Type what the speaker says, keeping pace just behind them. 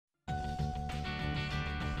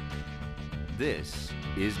This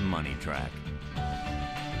is Moneytrack.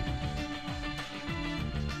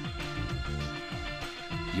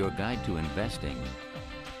 Your guide to investing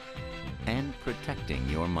and protecting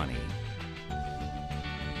your money.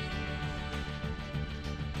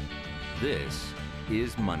 This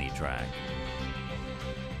is Moneytrack.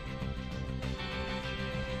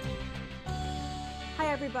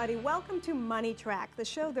 Hi everybody, welcome to Moneytrack, the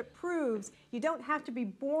show that proves you don't have to be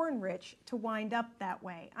born rich to wind up that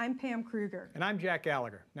way. I'm Pam Krueger. And I'm Jack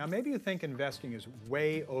Gallagher. Now maybe you think investing is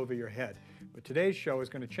way over your head, but today's show is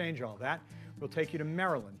going to change all that. We'll take you to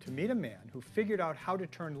Maryland to meet a man who figured out how to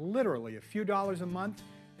turn literally a few dollars a month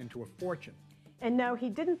into a fortune. And no, he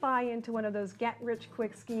didn't buy into one of those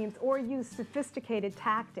get-rich-quick schemes or use sophisticated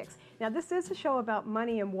tactics. Now, this is a show about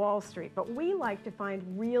money and Wall Street, but we like to find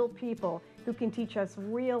real people who can teach us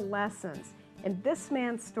real lessons. And this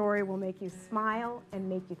man's story will make you smile and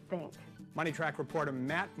make you think. Moneytrack reporter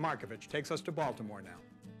Matt Markovich takes us to Baltimore now.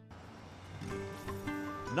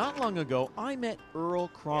 Not long ago, I met Earl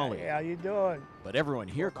Crawley. Hey, how you doing? But everyone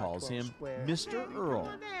here calls him Mr. Earl.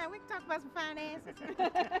 We can talk about some finances.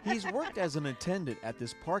 He's worked as an attendant at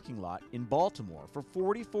this parking lot in Baltimore for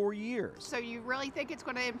 44 years. So you really think it's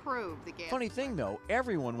going to improve the gas? Funny thing though,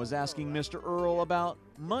 everyone was asking Mr. Earl about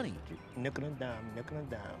money. Nickel and dime, nickel and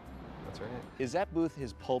dime. That's right. Is that booth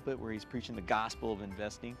his pulpit where he's preaching the gospel of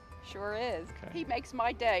investing? Sure is. Okay. He makes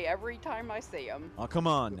my day every time I see him. Oh, come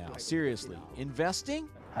on now, seriously. Investing?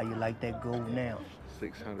 How you like that gold now?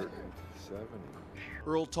 670.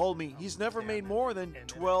 Earl told me he's never made more than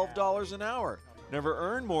 $12 an hour, never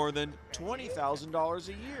earned more than $20,000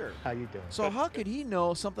 a year. How you doing? So how could he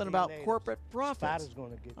know something about corporate profits?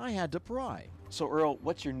 Gonna get I had to pry. So Earl,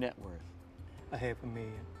 what's your net worth?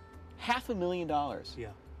 $500,000. $500,000? Yeah,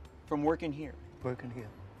 From working here? working here.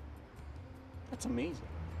 That's amazing.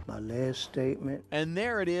 My last statement. And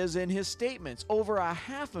there it is in his statements, over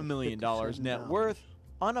 $500,000 net worth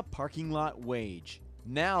on a parking lot wage.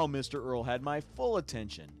 Now Mr. Earl had my full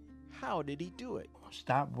attention. How did he do it?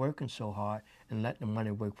 Stop working so hard and let the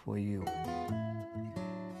money work for you.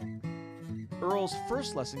 Earl's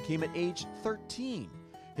first lesson came at age 13.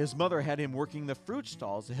 His mother had him working the fruit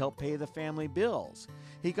stalls to help pay the family bills.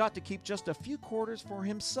 He got to keep just a few quarters for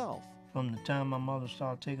himself. From the time my mother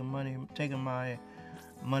started taking my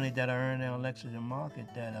money that I earned in Lexington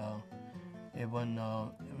Market, that it wasn't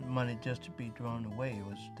money just to be thrown away. It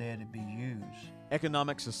was there to be used.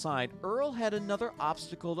 Economics aside, Earl had another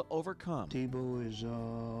obstacle to overcome. Tebow is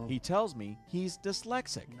He tells me he's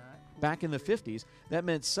dyslexic. Back in the 50s, that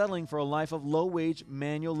meant settling for a life of low-wage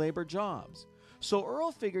manual labor jobs. So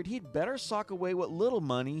Earl figured he'd better sock away what little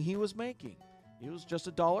money he was making. It was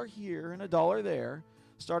just $1 here and $1 there,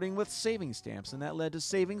 starting with savings stamps, and that led to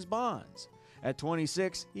savings bonds. At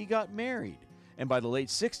 26, he got married. And by the late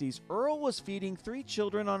 60s, Earl was feeding 3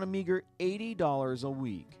 children on a meager $80 a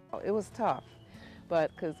week. It was tough, but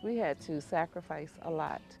because we had to sacrifice a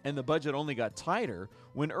lot. And the budget only got tighter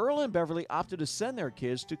when Earl and Beverly opted to send their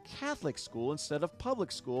kids to Catholic school instead of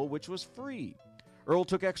public school, which was free. Earl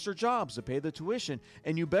took extra jobs to pay the tuition,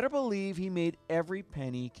 and you better believe he made every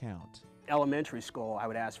penny count. Elementary school, I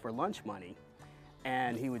would ask for lunch money,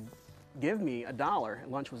 and he would give me $1,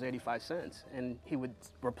 and lunch was 85 cents, and he would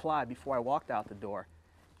reply before I walked out the door,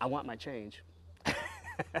 "I want my change."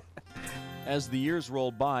 As the years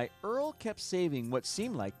rolled by, Earl kept saving what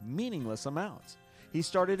seemed like meaningless amounts. He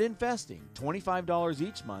started investing $25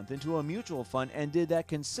 each month into a mutual fund and did that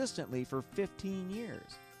consistently for 15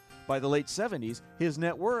 years. By the late 70s, his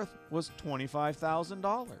net worth was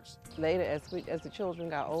 $25,000. Later, as the children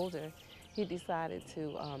got older, he decided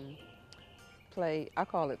to play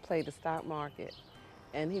the stock market.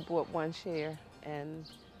 And he bought 1 share, and,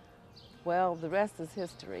 well, the rest is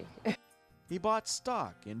history. He bought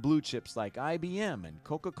stock in blue chips like IBM and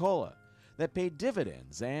Coca-Cola that paid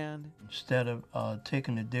dividends, and instead of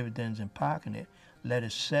taking the dividends and parking it, let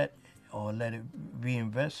it set or let it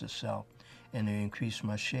reinvest itself, and it increased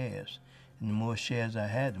my shares. And the more shares I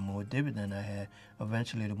had, the more dividend I had.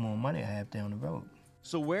 Eventually, the more money I have down the road.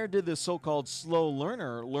 So where did this so-called slow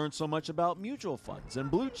learner learn so much about mutual funds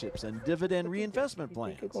and blue chips and dividend reinvestment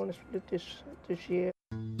plans? You're going to split this year.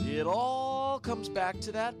 It all comes back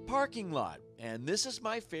to that parking lot. And this is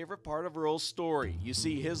my favorite part of Earl's story. You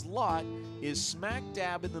see, his lot is smack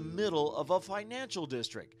dab in the middle of a financial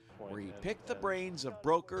district where he picked the brains of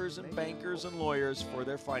brokers and bankers and lawyers for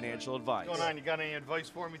their financial advice. What's going on? You got any advice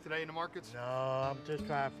for me today in the markets? No, I'm just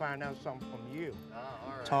trying to find out something from you.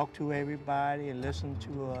 All right. Talk to everybody and listen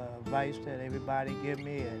to advice that everybody give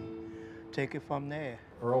me and take it from there.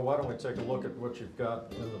 Earl, why don't we take a look at what you've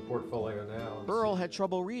got in the portfolio now? Earl had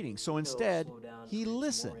trouble reading, so instead, he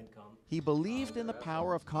listened. He believed in the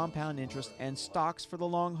power of compound interest and stocks for the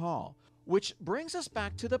long haul. Which brings us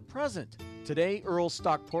back to the present. Today, Earl's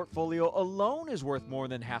stock portfolio alone is worth more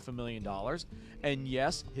than $500,000. And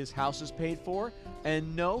yes, his house is paid for.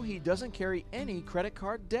 And no, he doesn't carry any credit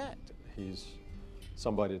card debt. He's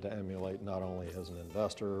somebody to emulate not only as an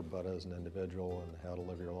investor, but as an individual, and how to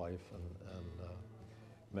live your life and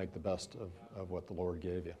make the best of what the Lord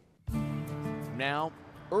gave you. Now,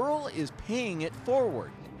 Earl is paying it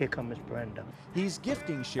forward. Here comes Brenda. He's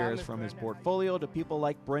gifting shares from his portfolio to people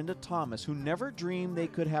like Brenda Thomas, who never dreamed they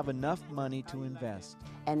could have enough money to invest.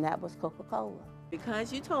 And that was Coca-Cola.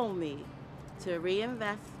 Because you told me to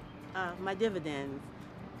reinvest my dividends,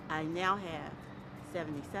 I now have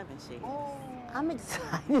 77 shares. I'm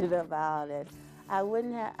excited about it. I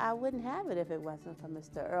wouldn't have it if it wasn't for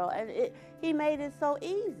Mr. Earl, and he made it so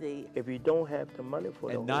easy. If you don't have the money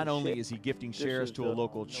for it, and not only is he gifting shares to a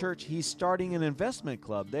local church, he's starting an investment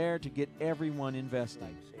club there to get everyone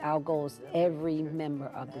investing. Our goal is every member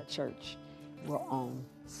of the church will own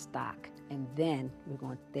stock, and then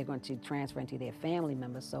they're going to transfer into their family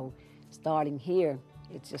members. So starting here,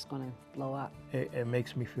 it's just going to blow up. It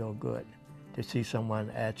makes me feel good to see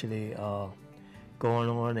someone actually going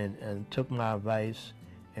on and took my advice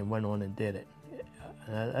and went on and did it.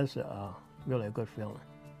 That's really a good feeling.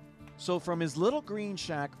 So from his little green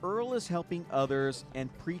shack, Earl is helping others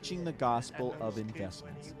and preaching the gospel of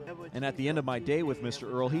investments. And at the end of my day with Mr.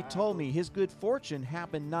 Earl, he told me his good fortune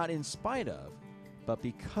happened not in spite of, but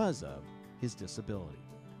because of his disability.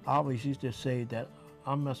 I always used to say that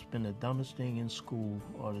I must have been the dumbest thing in school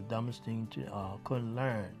or the dumbest thing couldn't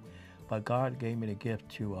learn. But God gave me the gift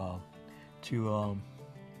to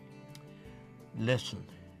listen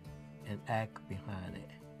and act behind it.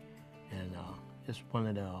 And it's one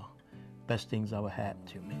of the best things ever happened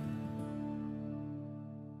to me.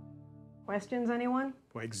 Questions, anyone?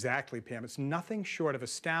 Well, exactly, Pam. It's nothing short of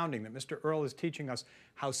astounding that Mr. Earl is teaching us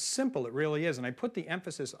how simple it really is. And I put the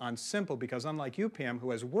emphasis on simple because unlike you, Pam,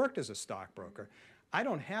 who has worked as a stockbroker, I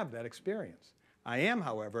don't have that experience. I am,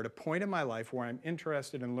 however, at a point in my life where I'm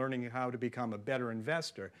interested in learning how to become a better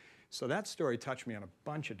investor. So that story touched me on a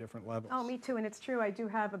bunch of different levels. Oh, me too, and it's true. I do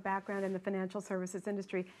have a background in the financial services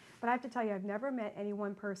industry, but I have to tell you, I've never met any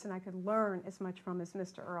one person I could learn as much from as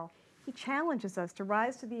Mr. Earl. He challenges us to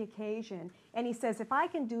rise to the occasion, and he says, if I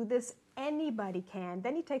can do this, anybody can.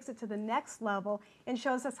 Then he takes it to the next level and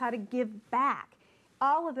shows us how to give back.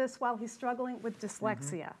 All of this while he's struggling with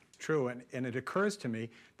dyslexia. True, and it occurs to me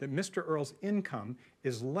that Mr. Earl's income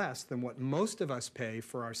is less than what most of us pay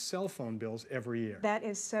for our cell phone bills every year. That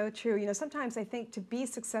is so true. You know, sometimes I think to be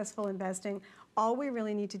successful investing, all we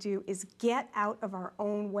really need to do is get out of our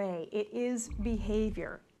own way. It is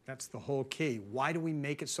behavior. That's the whole key. Why do we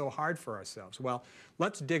make it so hard for ourselves? Well,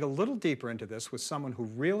 let's dig a little deeper into this with someone who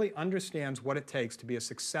really understands what it takes to be a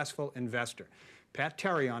successful investor. Pat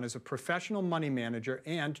Terrion is a professional money manager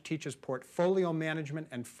and teaches portfolio management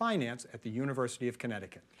and finance at the University of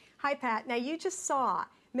Connecticut. Hi, Pat. Now, you just saw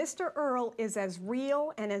Mr. Earl is as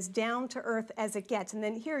real and as down-to-earth as it gets. And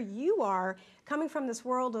then here you are coming from this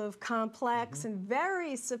world of complex and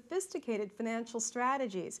very sophisticated financial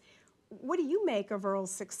strategies. What do you make of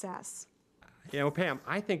Earl's success? You know, Pam,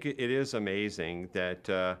 I think it is amazing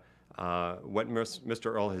that what Mr.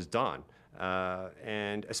 Earl has done.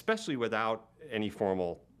 And especially without any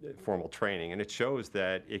formal training. And it shows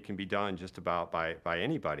that it can be done just about by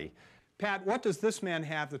anybody. Pat, what does this man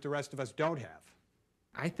have that the rest of us don't have?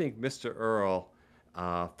 I think Mr. Earl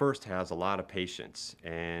first has a lot of patience.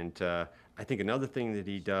 And I think another thing that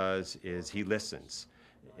he does is he listens.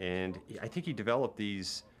 And I think he developed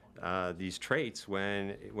these traits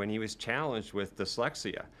when he was challenged with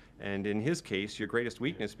dyslexia. And in his case, your greatest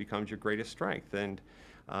weakness becomes your greatest strength. And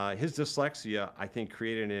his dyslexia, I think,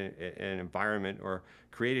 created an environment or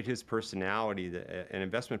created his personality, an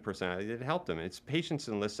investment personality that helped him. It's patience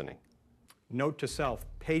and listening. Note to self,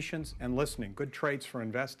 patience and listening, good traits for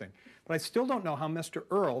investing. But I still don't know how Mr.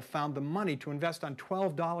 Earl found the money to invest on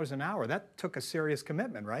 $12 an hour. That took a serious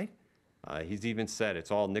commitment, right? He's even said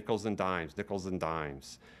it's all nickels and dimes,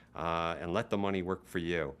 and let the money work for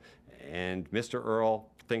you. And Mr. Earl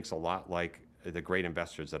thinks a lot like the great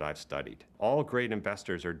investors that I've studied. All great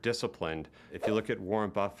investors are disciplined. If you look at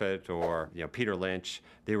Warren Buffett or Peter Lynch,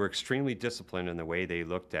 they were extremely disciplined in the way they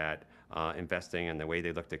looked at investing and the way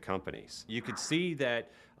they looked at companies. You could see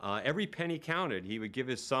that every penny counted. He would give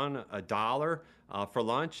his son $1 for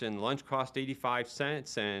lunch, and lunch cost 85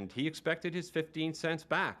 cents, and he expected his 15 cents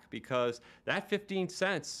back because that 15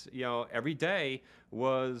 cents, every day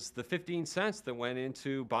was the 15 cents that went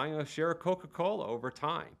into buying a share of Coca-Cola over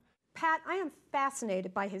time. Pat, I am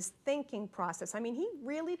fascinated by his thinking process. I mean, he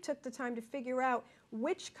really took the time to figure out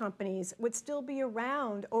which companies would still be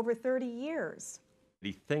around over 30 years.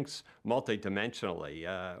 He thinks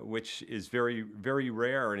multidimensionally, which is very, very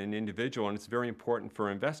rare in an individual, and it's very important for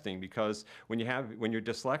investing because when you're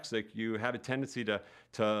dyslexic, you have a tendency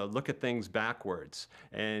to look at things backwards,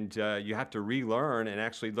 and you have to relearn and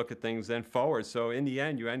actually look at things then forward. So in the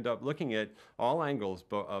end, you end up looking at all angles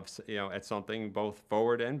at something, both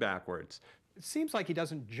forward and backwards. It seems like he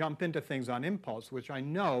doesn't jump into things on impulse, which I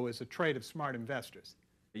know is a trait of smart investors.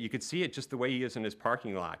 You could see it just the way he is in his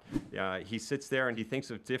parking lot. He sits there and he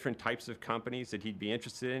thinks of different types of companies that he'd be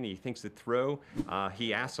interested in. He thinks it through.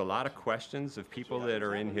 He asks a lot of questions of people that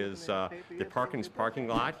are in his parking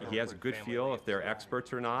lot. He has a good feel if they're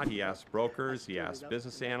experts or not. He asks brokers. He asks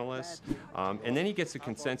business analysts. And then he gets a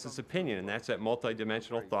consensus opinion, and that's that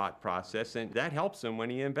multidimensional thought process, and that helps him when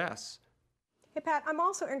he invests. Hey, Pat, I'm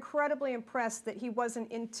also incredibly impressed that he wasn't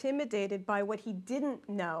intimidated by what he didn't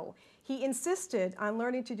know. He insisted on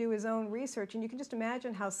learning to do his own research, and you can just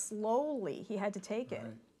imagine how slowly he had to take it.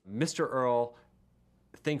 Mr. Earl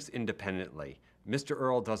thinks independently. Mr.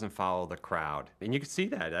 Earl doesn't follow the crowd, and you can see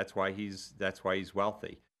that. That's why he's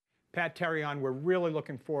wealthy. Pat Terrion, we're really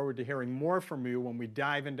looking forward to hearing more from you when we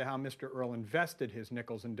dive into how Mr. Earl invested his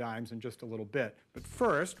nickels and dimes in just a little bit. But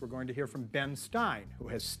first, we're going to hear from Ben Stein, who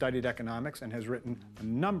has studied economics and has written a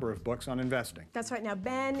number of books on investing. That's right. Now,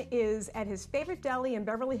 Ben is at his favorite deli in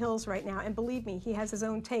Beverly Hills right now, and believe me, he has his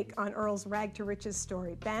own take on Earl's rag to riches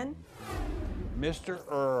story. Ben? Mr.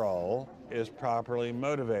 Earl is properly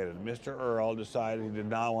motivated. Mr. Earl decided he did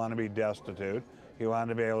not want to be destitute. He wanted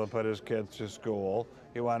to be able to put his kids to school.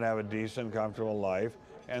 He wanted to have a decent, comfortable life.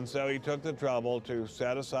 And so he took the trouble to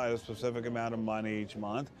set aside a specific amount of money each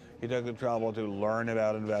month. He took the trouble to learn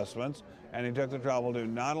about investments. And he took the trouble to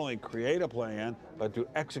not only create a plan, but to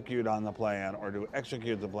execute on the plan or to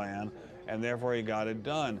execute the plan. And therefore he got it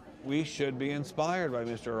done. We should be inspired by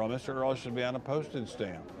Mr. Earl. Mr. Earl should be on a postage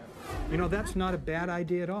stamp. You know, that's not a bad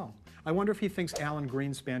idea at all. I wonder if he thinks Alan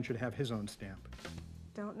Greenspan should have his own stamp.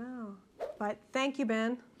 Don't know. But thank you,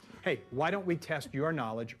 Ben. Hey, why don't we test your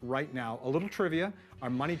knowledge right now? A little trivia, our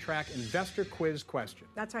Moneytrack investor quiz question.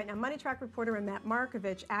 That's right. Now, Moneytrack reporter and Matt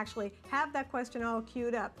Markovich actually have that question all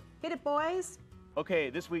queued up. Hit it, boys. Okay,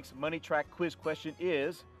 this week's Moneytrack quiz question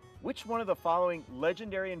is, which one of the following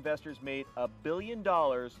legendary investors made $1 billion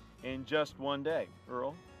in just one day?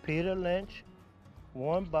 Earl? Peter Lynch,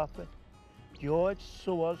 Warren Buffett, George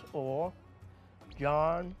Soros, or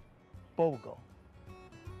John Bogle.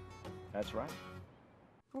 That's right.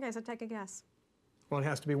 Okay, so take a guess. Well, it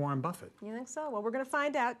has to be Warren Buffett. You think so? Well, we're going to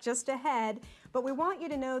find out just ahead, but we want you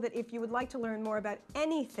to know that if you would like to learn more about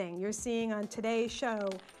anything you're seeing on today's show,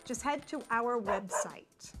 just head to our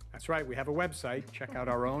website. That's right, we have a website. Check out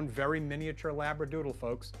our own very miniature labradoodle,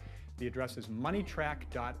 folks. The address is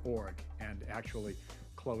moneytrack.org, and actually,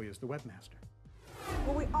 Chloe is the webmaster.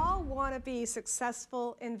 Well, we all want to be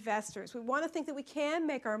successful investors. We want to think that we can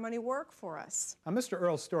make our money work for us. Now, Mr.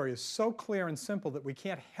 Earl's story is so clear and simple that we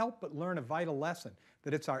can't help but learn a vital lesson,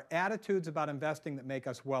 that it's our attitudes about investing that make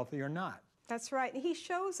us wealthy or not. That's right. And he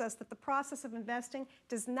shows us that the process of investing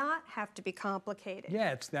does not have to be complicated.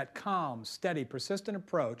 Yeah, it's that calm, steady, persistent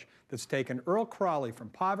approach that's taken Earl Crawley from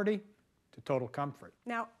poverty to total comfort.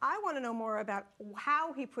 Now, I want to know more about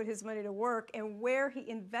how he put his money to work and where he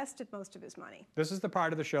invested most of his money. This is the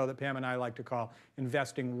part of the show that Pam and I like to call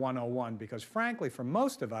Investing 101, because frankly, for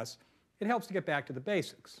most of us, it helps to get back to the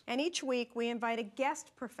basics. And each week, we invite a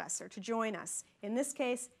guest professor to join us. In this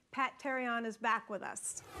case, Pat Terrion is back with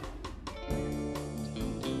us.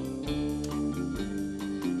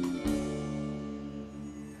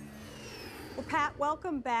 Pat,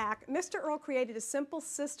 welcome back. Mr. Earl created a simple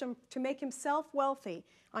system to make himself wealthy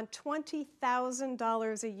on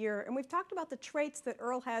 $20,000 a year. And we've talked about the traits that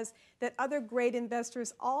Earl has that other great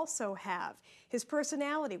investors also have. His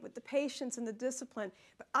personality with the patience and the discipline.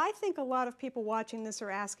 But I think a lot of people watching this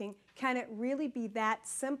are asking, can it really be that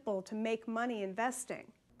simple to make money investing?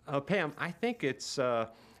 Pam, I think it's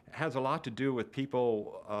has a lot to do with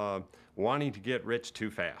people wanting to get rich too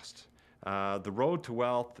fast. The road to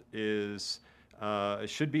wealth is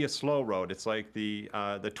should be a slow road. It's like the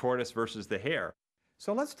tortoise versus the hare.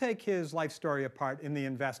 So let's take his life story apart in the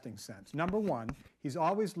investing sense. Number one, he's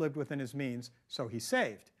always lived within his means, so he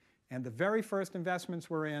saved. And the very first investments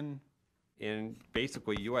were in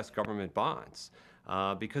basically U.S. government bonds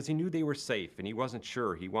because he knew they were safe and he wasn't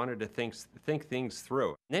sure. He wanted to think things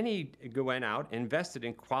through. And then he went out and invested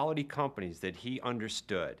in quality companies that he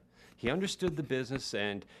understood. He understood the business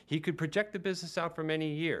and he could project the business out for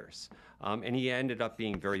many years. And he ended up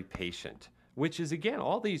being very patient. which is, again,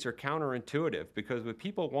 all these are counterintuitive, because what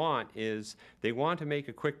people want is they want to make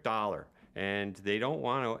a quick dollar, and they don't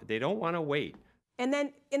want to wait. And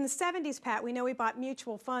then in the 70s, Pat, we know he bought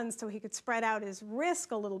mutual funds so he could spread out his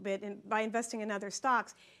risk a little bit by investing in other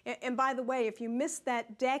stocks. And by the way, if you missed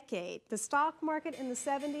that decade, the stock market in the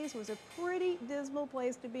 70s was a pretty dismal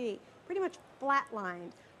place to be, pretty much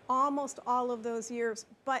flatlined almost all of those years.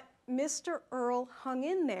 But Mr. Earl hung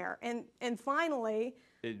in there, and finally...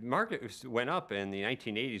 The market went up in the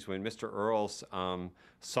 1980s when Mr. Earl's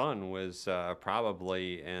son was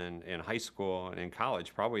probably in high school and in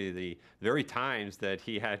college, probably the very times that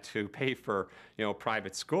he had to pay for,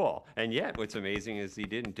 private school. And yet, what's amazing is he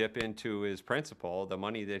didn't dip into his principal, the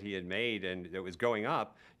money that he had made, and it was going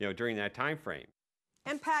up, during that time frame.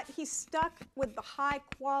 And Pat, he stuck with the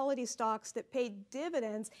high-quality stocks that paid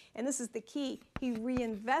dividends, and this is the key, he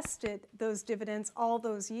reinvested those dividends all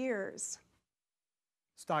those years.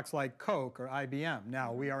 Stocks like Coke or IBM.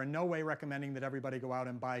 Now, we are in no way recommending that everybody go out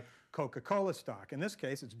and buy Coca-Cola stock. In this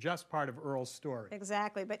case, it's just part of Earl's story.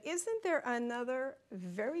 Exactly, but isn't there another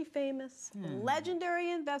very famous, legendary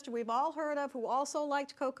investor we've all heard of who also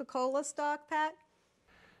liked Coca-Cola stock, Pat?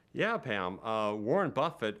 Yeah, Pam. Warren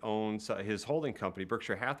Buffett owns, his holding company,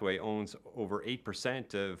 Berkshire Hathaway, owns over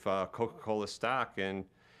 8% of Coca-Cola stock, and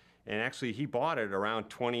actually he bought it around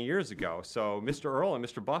 20 years ago. So Mr. Earl and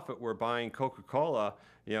Mr. Buffett were buying Coca-Cola,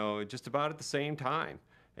 just about at the same time.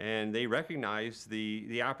 And they recognized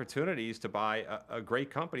the opportunities to buy a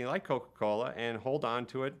great company like Coca-Cola and hold on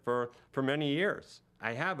to it for many years.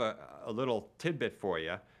 I have a little tidbit for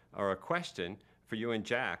you, or a question for you and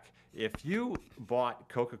Jack. If you bought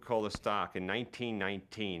Coca-Cola stock in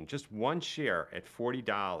 1919, just one share at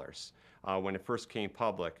 $40 when it first came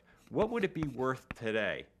public, what would it be worth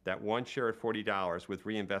today, that one share at $40 with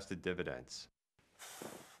reinvested dividends?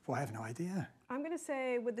 Well, I have no idea. I'm going to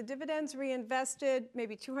say, with the dividends reinvested,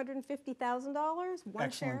 maybe $250,000, one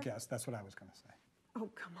Excellent share? guess. That's what I was going to say. Oh,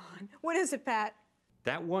 come on. What is it, Pat?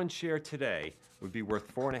 That one share today would be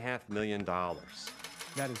worth $4.5 million.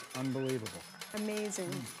 That is unbelievable. Amazing.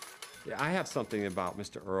 Yeah, I have something about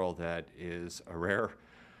Mr. Earl that is a rare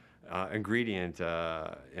ingredient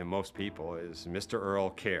in most people. Is Mr. Earl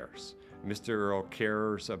cares. Mr. Earl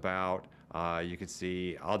cares about, you could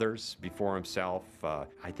see, others before himself.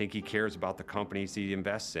 I think he cares about the companies he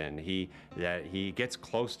invests in, that he gets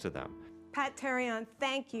close to them. Pat Terrion,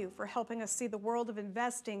 thank you for helping us see the world of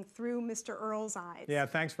investing through Mr. Earl's eyes. Yeah,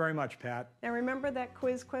 thanks very much, Pat. Now, remember that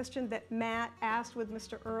quiz question that Matt asked with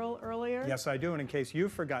Mr. Earl earlier? Yes, I do, and in case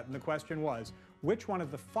you've forgotten, the question was, which one of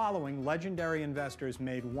the following legendary investors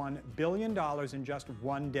made $1 billion in just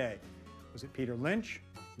one day? Was it Peter Lynch,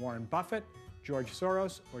 Warren Buffett, George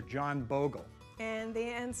Soros, or John Bogle? And the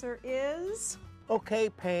answer is? Okay,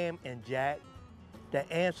 Pam and Jack, the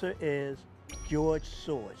answer is George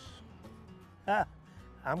Soros.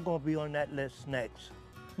 I'm going to be on that list next.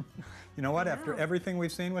 You know what? After everything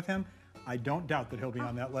we've seen with him, I don't doubt that he'll be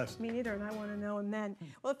on that list. Me neither, and I want to know him then.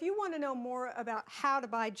 Well, if you want to know more about how to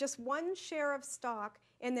buy just one share of stock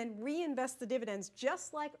and then reinvest the dividends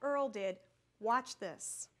just like Earl did, watch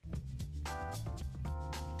this.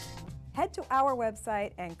 Head to our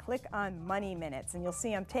website and click on Money Minutes, and you'll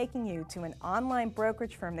see I'm taking you to an online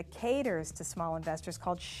brokerage firm that caters to small investors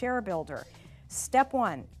called ShareBuilder. Step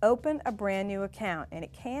 1, open a brand new account, and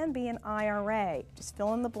it can be an IRA. Just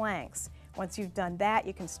fill in the blanks. Once you've done that,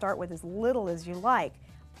 you can start with as little as you like.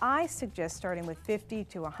 I suggest starting with $50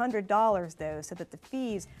 to $100 though, so that the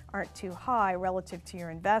fees aren't too high relative to your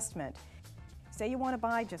investment. Say you want to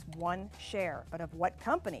buy just one share, but of what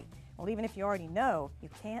company? Well, even if you already know, you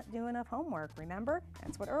can't do enough homework, remember?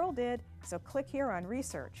 That's what Earl did, so click here on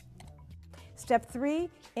Research. Step 3,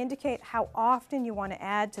 indicate how often you want to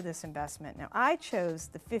add to this investment. Now, I chose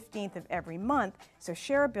the 15th of every month, so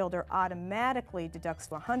ShareBuilder automatically deducts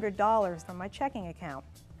 $100 from my checking account.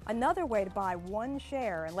 Another way to buy one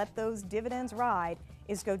share and let those dividends ride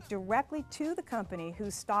is go directly to the company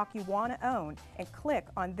whose stock you want to own and click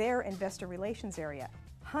on their investor relations area.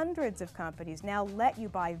 Hundreds of companies now let you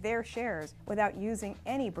buy their shares without using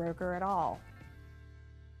any broker at all.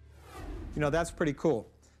 You know, that's pretty cool.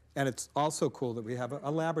 And it's also cool that we have a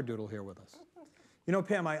Labradoodle here with us. You know,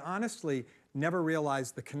 Pam, I honestly never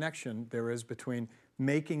realized the connection there is between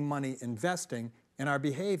making money investing and our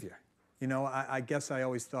behavior. You know, I guess I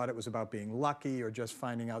always thought it was about being lucky or just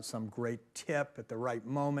finding out some great tip at the right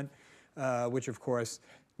moment, which of course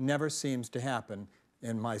never seems to happen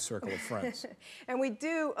in my circle of friends. And we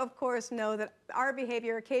do, of course, know that our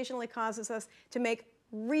behavior occasionally causes us to make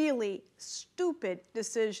really stupid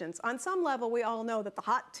decisions. On some level, we all know that the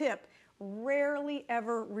hot tip rarely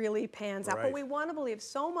ever really pans out. But Right. we want to believe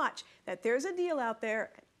so much that there's a deal out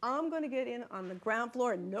there, and I'm going to get in on the ground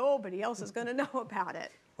floor and nobody else is going to know about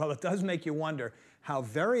it. Well, it does make you wonder how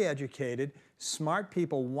very educated, smart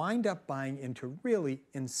people wind up buying into really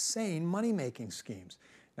insane money-making schemes.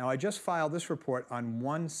 Now, I just filed this report on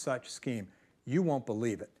one such scheme. You won't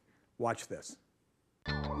believe it. Watch this.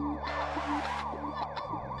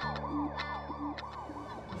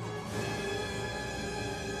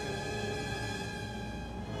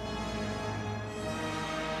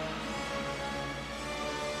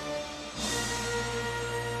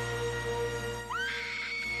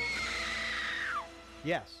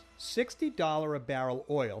 Yes, $60 a barrel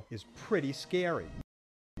oil is pretty scary.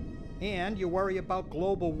 And you worry about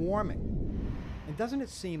global warming. And doesn't it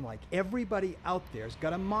seem like everybody out there's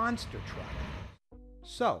got a monster truck?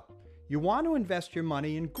 So, you want to invest your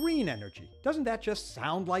money in green energy. Doesn't that just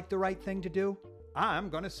sound like the right thing to do? I'm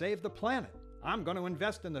going to save the planet. I'm going to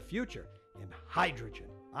invest in the future, in hydrogen.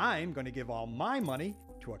 I'm going to give all my money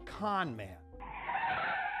to a con man.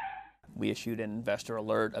 We issued an investor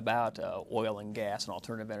alert about oil and gas and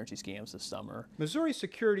alternative energy schemes this summer. Missouri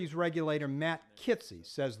securities regulator Matt Kitsy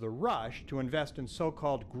says the rush to invest in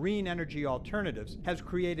so-called green energy alternatives has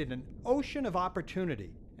created an ocean of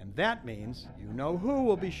opportunity. And that means you know who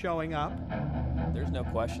will be showing up. There's no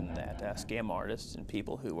question that scam artists and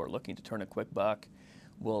people who are looking to turn a quick buck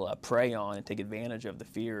will prey on and take advantage of the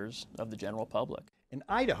fears of the general public. In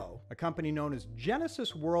Idaho, a company known as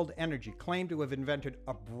Genesis World Energy claimed to have invented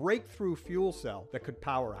a breakthrough fuel cell that could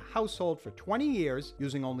power a household for 20 years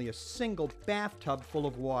using only a single bathtub full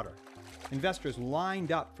of water. Investors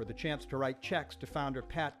lined up for the chance to write checks to founder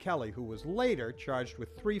Pat Kelly, who was later charged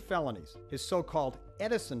with 3 felonies. His so-called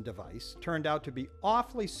Edison device turned out to be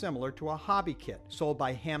awfully similar to a hobby kit sold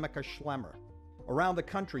by Hammaker Schlemmer. Around the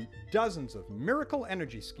country, dozens of miracle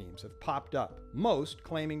energy schemes have popped up, most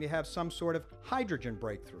claiming to have some sort of hydrogen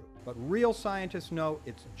breakthrough. But real scientists know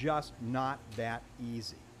it's just not that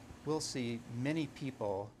easy. We'll see many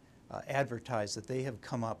people advertise that they have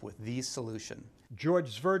come up with the solution.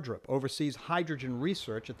 George Sverdrup oversees hydrogen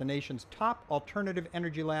research at the nation's top alternative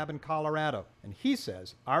energy lab in Colorado, and he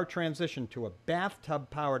says our transition to a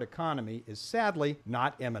bathtub-powered economy is sadly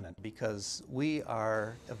not imminent. Because we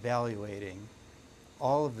are evaluating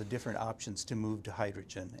all of the different options to move to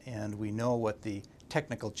hydrogen, and we know what the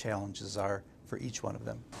technical challenges are for each one of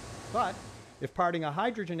them. But if parting a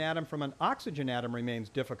hydrogen atom from an oxygen atom remains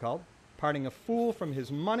difficult, parting a fool from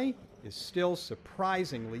his money is still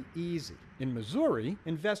surprisingly easy. In Missouri,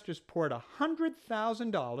 investors poured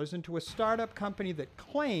 $100,000 into a startup company that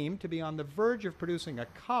claimed to be on the verge of producing a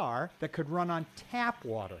car that could run on tap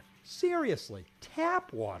water. Seriously,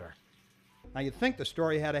 tap water. Now, you'd think the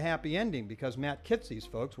story had a happy ending because Matt Kitsy's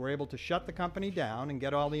folks were able to shut the company down and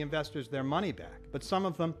get all the investors their money back. But some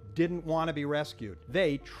of them didn't want to be rescued.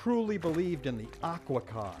 They truly believed in the aqua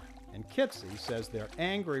car. And Kitsy says their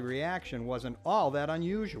angry reaction wasn't all that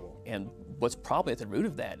unusual. And what's probably at the root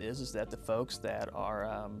of that is that the folks that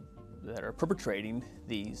are perpetrating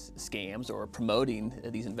these scams or promoting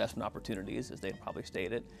these investment opportunities, as they probably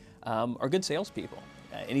stated, are good salespeople.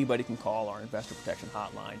 Anybody can call our investor protection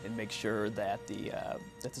hotline and make sure that the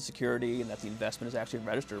security and that the investment is actually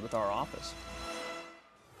registered with our office.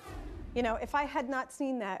 You know, if I had not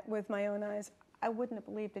seen that with my own eyes, I wouldn't have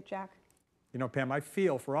believed it, Jack. You know, Pam, I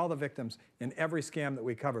feel for all the victims in every scam that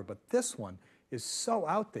we cover, but this one is so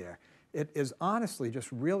out there. It is honestly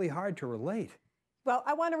just really hard to relate. Well,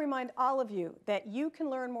 I want to remind all of you that you can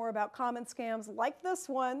learn more about common scams like this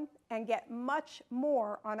one and get much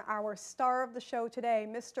more on our star of the show today,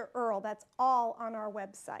 Mr. Earl. That's all on our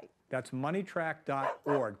website. That's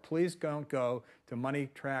moneytrack.org. Please don't go to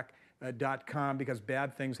moneytrack.com because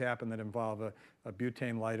bad things happen that involve a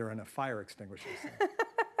butane lighter and a fire extinguisher.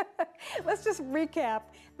 Let's just recap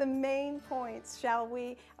the main points, shall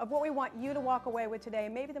we, of what we want you to walk away with today.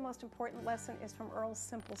 Maybe the most important lesson is from Earl's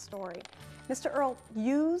simple story. Mr. Earl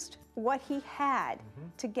used what he had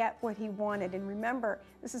to get what he wanted. And remember,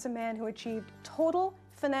 this is a man who achieved total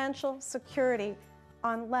financial security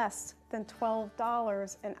on less than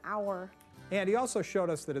 $12 an hour. And he also showed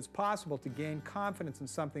us that it's possible to gain confidence in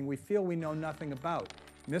something we feel we know nothing about.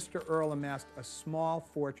 Mr. Earl amassed a small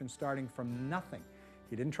fortune starting from nothing.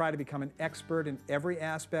 He didn't try to become an expert in every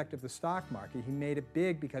aspect of the stock market. He made it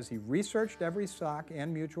big because he researched every stock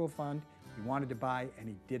and mutual fund he wanted to buy, and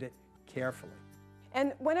he did it carefully.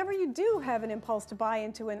 And whenever you do have an impulse to buy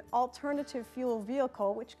into an alternative fuel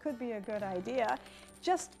vehicle, which could be a good idea,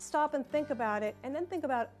 Just stop and think about it, and then think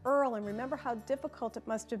about Earl and remember how difficult it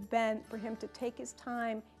must have been for him to take his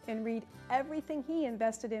time and read everything he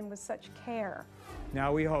invested in with such care.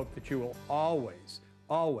 Now we hope that you will always,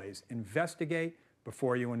 always investigate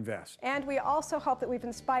before you invest. And we also hope that we've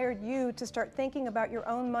inspired you to start thinking about your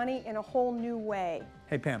own money in a whole new way.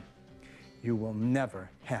 Hey, Pam, you will never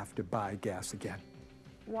have to buy gas again.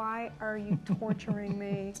 Why are you torturing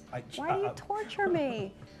me? Why do you torture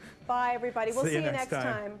me? Bye, everybody. We'll see you next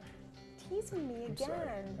time. Teasing me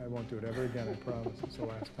again. I won't do it ever again, I promise. It's the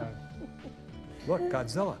last time. Look,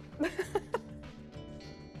 Godzilla.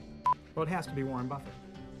 Well, it has to be Warren Buffett.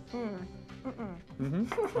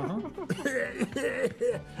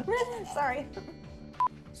 Sorry.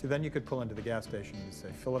 See, then you could pull into the gas station and say,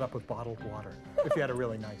 fill it up with bottled water, if you had a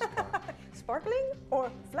really nice car. Sparkling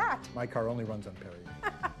or flat? My car only runs on Perrier.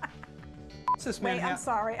 What's this man? Wait, I'm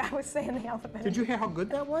sorry. I was saying the alphabet. Did you hear how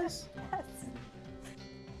good that was? Yes.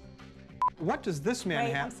 What does this man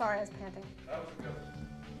Wait, have? I'm sorry. I was panting.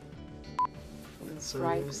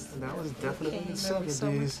 Stripes. That was definitely the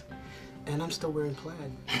 70s. And I'm still wearing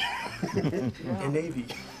plaid. And navy.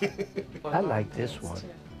 I like this one.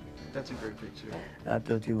 That's a great picture. I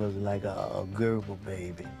thought you was like a Gerber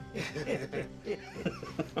baby.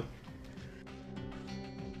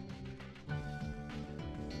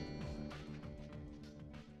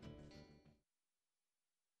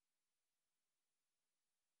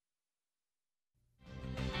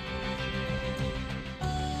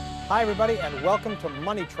 Hi, everybody, and welcome to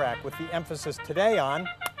Moneytrack with the emphasis today on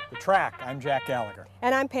the track. I'm Jack Gallagher.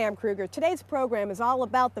 And I'm Pam Krueger. Today's program is all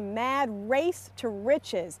about the mad race to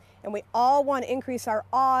riches, and we all want to increase our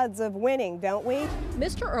odds of winning, don't we?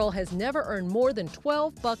 Mr. Earl has never earned more than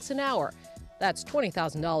 $12 an hour. That's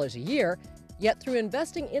 $20,000 a year, yet through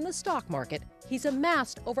investing in the stock market, he's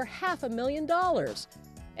amassed over $500,000.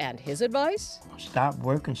 And his advice? Stop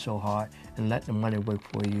working so hard and let the money work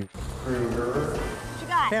for you. Krueger.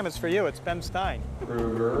 Pam, it's for you. It's Ben Stein.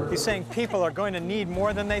 Krueger. He's saying people are going to need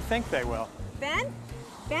more than they think they will. Ben?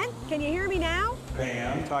 Ben, can you hear me now?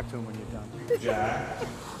 Pam. Talk to him when you're done. Jack.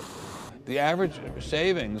 The average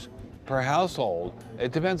savings per household,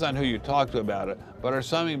 it depends on who you talk to about it, but are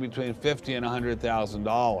something between $50,000 and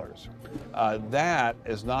 $100,000. That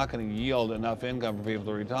is not going to yield enough income for people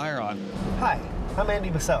to retire on. Hi, I'm Andy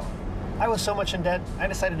Bassell. I was so much in debt, I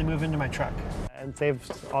decided to move into my truck. And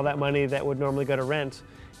saved all that money that would normally go to rent,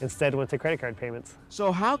 instead went to credit card payments.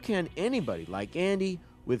 So how can anybody like Andy,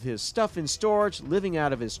 with his stuff in storage, living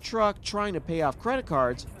out of his truck, trying to pay off credit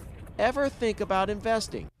cards, ever think about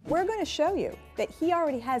investing? We're going to show you that he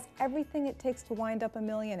already has everything it takes to wind up a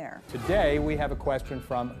millionaire. Today, we have a question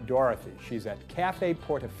from Dorothy. She's at Cafe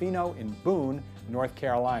Portofino in Boone, North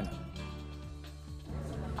Carolina.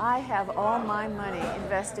 I have all my money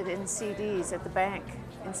invested in CDs at the bank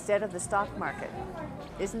instead of the stock market.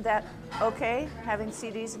 Isn't that okay, having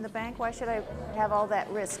CDs in the bank? Why should I have all that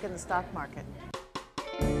risk in the stock market?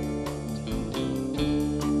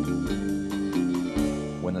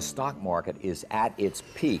 When the stock market is at its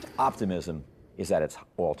peak, optimism is at its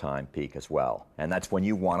all-time peak as well. And that's when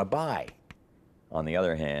you want to buy. On the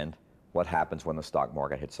other hand, what happens when the stock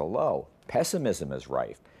market hits a low? Pessimism is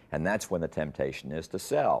rife, and that's when the temptation is to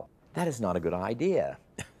sell. That is not a good idea.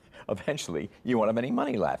 Eventually, you won't have any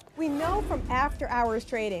money left. We know from after-hours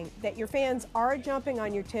trading that your fans are jumping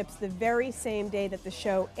on your tips the very same day that the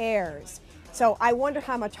show airs. So I wonder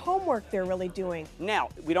how much homework they're really doing. Now,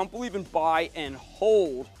 we don't believe in buy and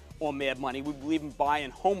hold on Mad Money. We believe in buy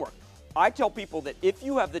and homework. I tell people that if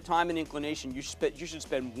you have the time and inclination, you should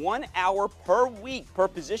spend 1 hour per week per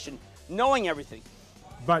position knowing everything.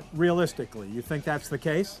 But realistically, you think that's the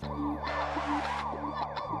case?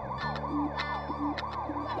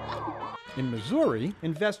 In Missouri,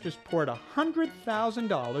 investors poured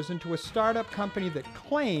 $100,000 into a startup company that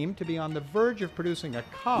claimed to be on the verge of producing a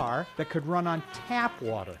car that could run on tap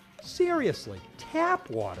water. Seriously, tap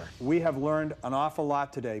water. We have learned an awful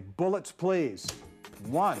lot today. Bullets, please.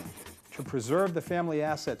 1, to preserve the family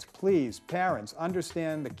assets, please, parents,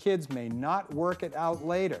 understand the kids may not work it out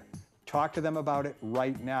later. Talk to them about it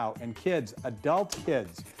right now. And kids, adult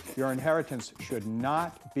kids, your inheritance should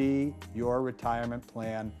not be your retirement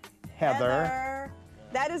plan. Heather.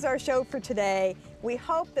 That is our show for today. We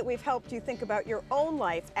hope that we've helped you think about your own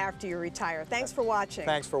life after you retire. Thanks for watching.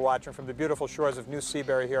 Thanks for watching from the beautiful shores of New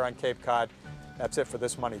Seabury here on Cape Cod. That's it for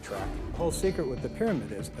this Money Track. The whole secret with the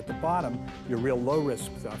pyramid is at the bottom, your real low-risk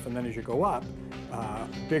stuff, and then as you go up,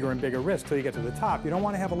 bigger and bigger risk till you get to the top. You don't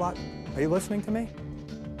want to have a lot. Are you listening to me?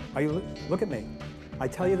 Look at me. I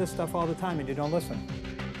tell you this stuff all the time and you don't listen.